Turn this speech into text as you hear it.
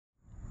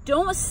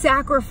Don't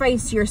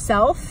sacrifice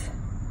yourself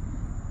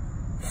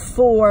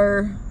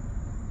for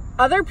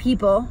other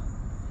people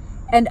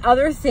and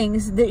other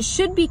things that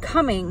should be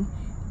coming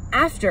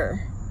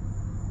after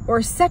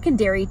or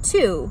secondary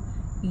to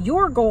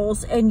your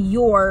goals and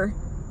your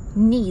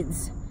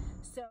needs.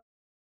 So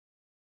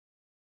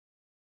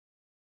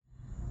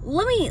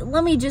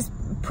let me just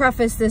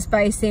preface this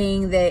by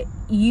saying that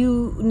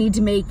you need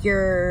to make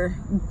your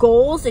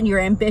goals and your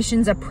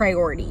ambitions a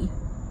priority.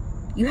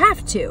 You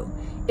have to.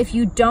 If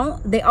you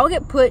don't, they all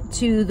get put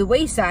to the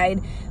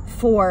wayside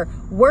for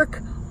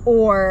work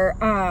or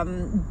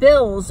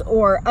bills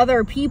or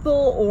other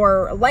people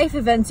or life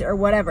events or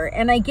whatever.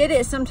 And I get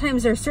it.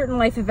 Sometimes there are certain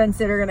life events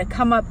that are going to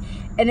come up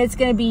and it's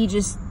going to be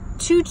just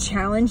too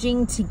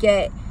challenging to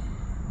get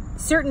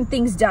certain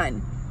things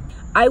done.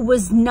 I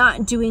was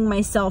not doing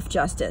myself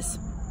justice.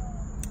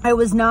 I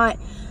was not,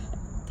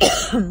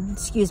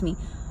 excuse me,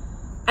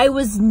 I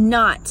was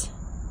not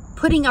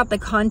putting out the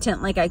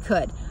content like I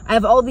could. I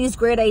have all these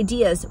great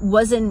ideas,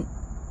 wasn't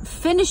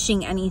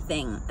finishing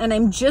anything, and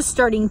I'm just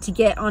starting to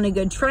get on a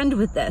good trend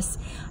with this.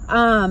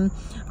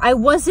 I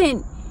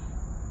wasn't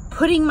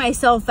putting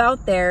myself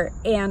out there,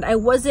 and I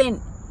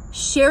wasn't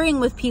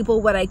sharing with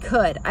people what I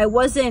could. I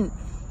wasn't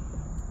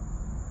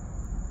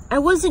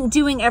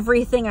doing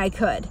everything I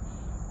could,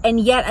 and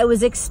yet I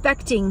was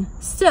expecting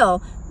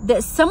still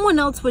that someone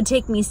else would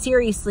take me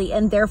seriously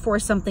and therefore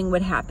something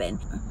would happen.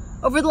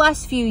 Over the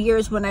last few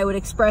years, when I would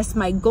express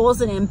my goals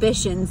and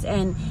ambitions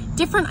and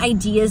different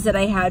ideas that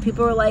I had,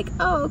 people were like,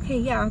 oh, okay,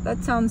 yeah,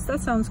 that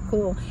sounds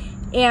cool.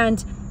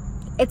 And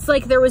it's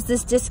like there was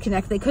this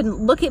disconnect. They couldn't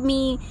look at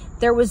me.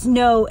 There was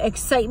no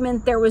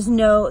excitement. There was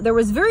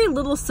very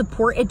little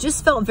support. It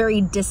just felt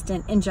very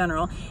distant in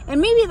general. And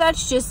maybe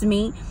that's just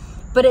me,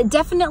 but it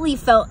definitely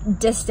felt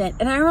distant.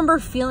 And I remember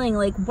feeling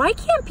like, why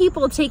can't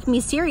people take me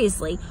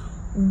seriously?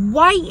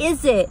 Why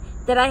is it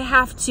that I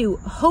have to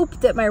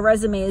hope that my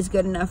resume is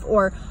good enough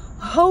or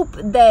hope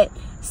that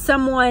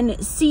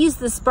someone sees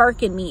the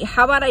spark in me?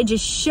 How about I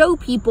just show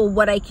people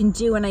what I can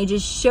do and I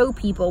just show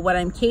people what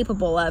I'm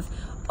capable of?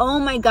 Oh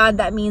my God,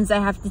 that means I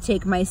have to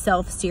take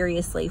myself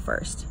seriously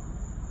first.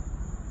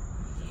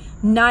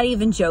 Not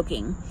even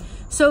joking.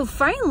 So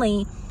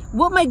finally,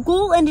 what my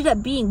goal ended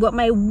up being, what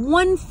my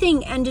one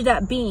thing ended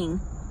up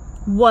being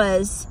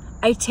was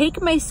I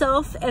take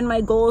myself and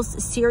my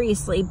goals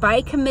seriously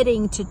by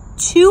committing to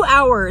 2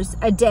 hours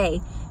a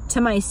day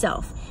to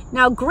myself.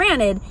 Now,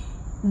 granted,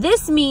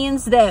 this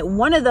means that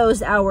one of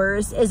those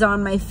hours is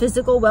on my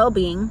physical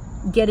well-being,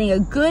 getting a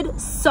good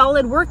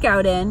solid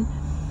workout in,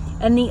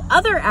 and the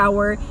other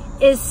hour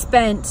is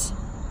spent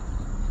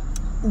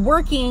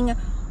working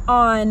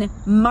on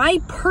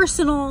my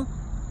personal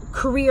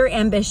career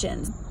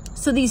ambitions.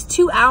 So these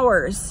 2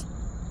 hours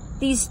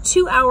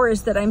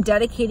that I'm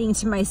dedicating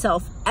to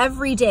myself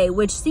every day,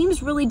 which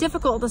seems really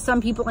difficult to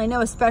some people I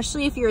know,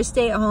 especially if you're a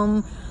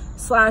stay-at-home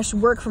 /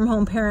 work from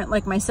home parent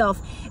like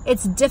myself.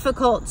 It's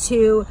difficult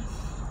to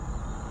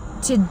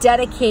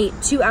dedicate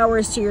 2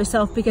 hours to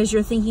yourself because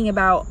you're thinking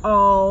about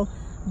all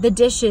the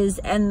dishes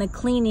and the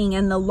cleaning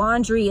and the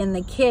laundry and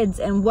the kids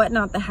and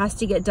whatnot that has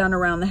to get done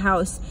around the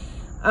house.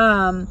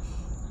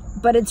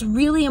 But it's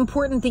really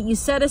important that you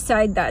set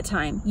aside that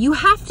time. You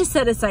have to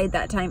set aside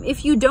that time.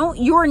 If you don't,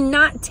 you're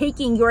not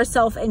taking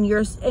yourself and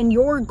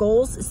your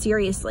goals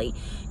seriously.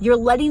 You're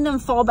letting them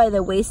fall by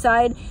the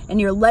wayside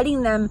and you're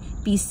letting them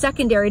be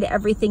secondary to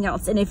everything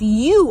else. And if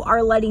you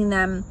are letting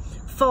them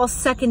fall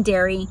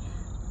secondary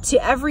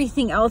to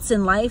everything else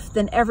in life,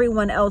 then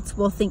everyone else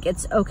will think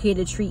it's okay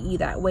to treat you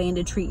that way and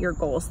to treat your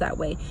goals that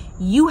way.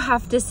 You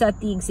have to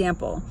set the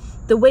example.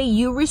 The way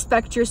you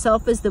respect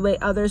yourself is the way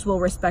others will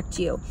respect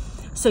you.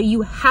 So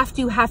you have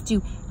to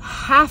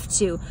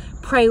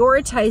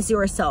prioritize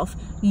yourself,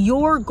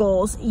 your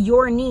goals,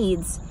 your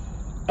needs,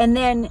 and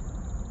then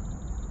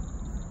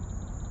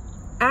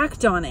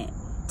act on it.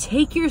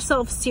 Take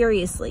yourself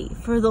seriously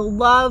for the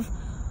love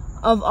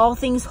of all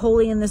things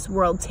holy in this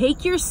world.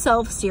 Take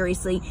yourself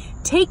seriously.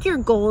 Take your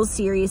goals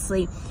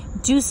seriously.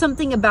 Do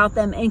something about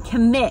them and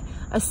commit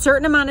a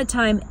certain amount of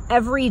time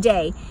every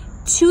day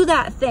to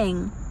that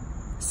thing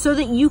so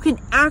that you can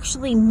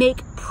actually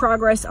make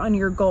progress on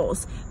your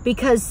goals.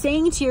 Because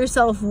saying to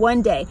yourself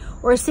one day,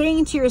 or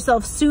saying to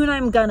yourself soon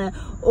I'm gonna,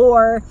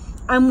 or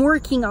I'm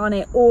working on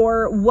it,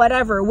 or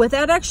whatever,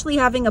 without actually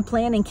having a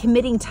plan and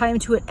committing time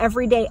to it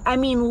every day, I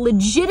mean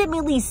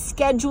legitimately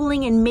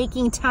scheduling and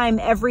making time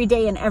every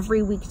day and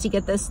every week to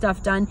get this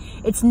stuff done,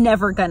 it's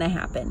never gonna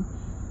happen.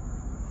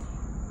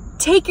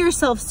 Take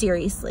yourself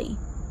seriously.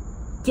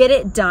 Get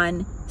it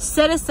done.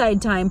 Set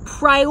aside time.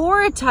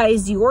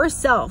 Prioritize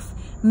yourself.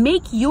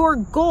 Make your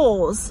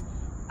goals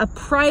a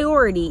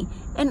priority,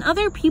 and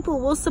other people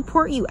will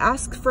support you.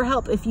 Ask for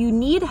help. If you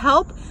need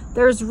help,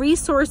 there's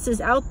resources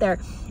out there.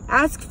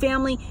 Ask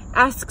family,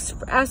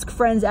 ask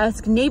friends,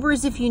 ask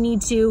neighbors if you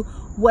need to,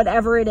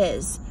 whatever it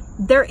is.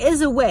 There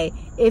is a way.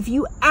 If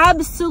you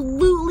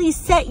absolutely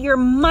set your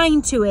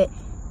mind to it,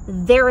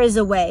 there is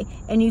a way,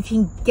 and you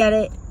can get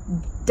it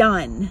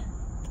done.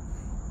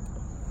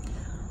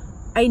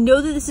 I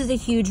know that this is a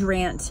huge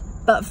rant,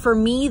 But for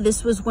me,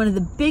 this was one of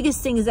the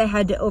biggest things I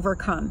had to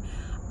overcome.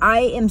 I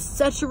am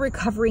such a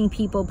recovering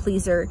people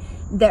pleaser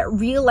that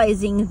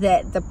realizing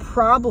that the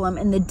problem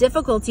and the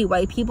difficulty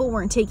why people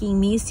weren't taking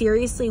me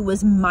seriously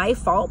was my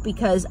fault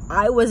because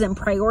I wasn't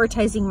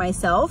prioritizing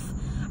myself.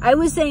 I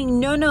was saying,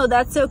 no,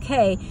 that's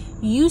okay.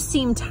 You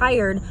seem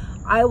tired.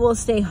 I will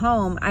stay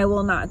home. I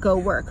will not go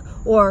work.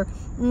 Or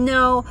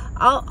no,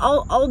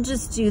 I'll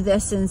just do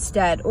this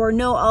instead. Or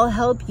no, I'll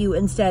help you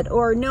instead.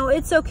 Or no,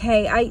 it's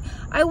okay.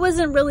 I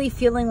wasn't really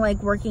feeling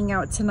like working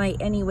out tonight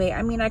anyway.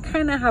 I mean, I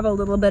kind of have a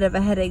little bit of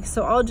a headache,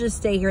 so I'll just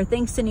stay here.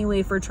 Thanks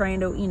anyway for trying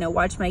to,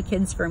 watch my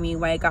kids for me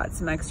while I got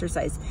some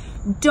exercise.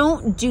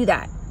 Don't do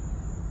that.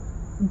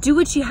 Do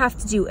what you have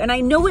to do. And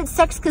I know it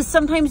sucks because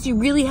sometimes you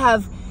really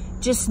have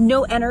just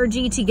no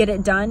energy to get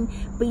it done,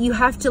 but you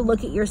have to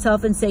look at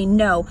yourself and say,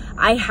 no,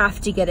 I have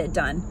to get it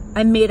done.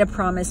 I made a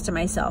promise to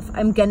myself.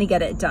 I'm gonna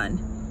get it done.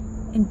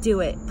 And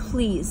do it.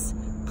 Please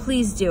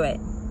do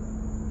it.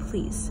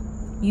 Please.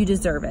 You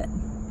deserve it.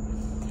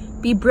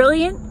 Be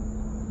brilliant,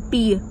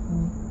 be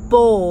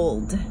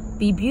bold,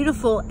 be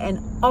beautiful,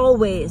 and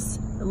always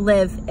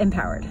live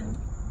empowered.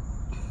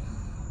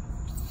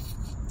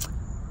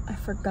 I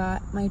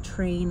forgot my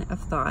train of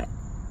thought.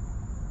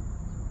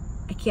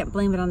 I can't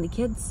blame it on the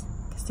kids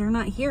because they're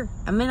not here.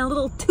 I'm in a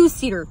little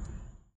two-seater.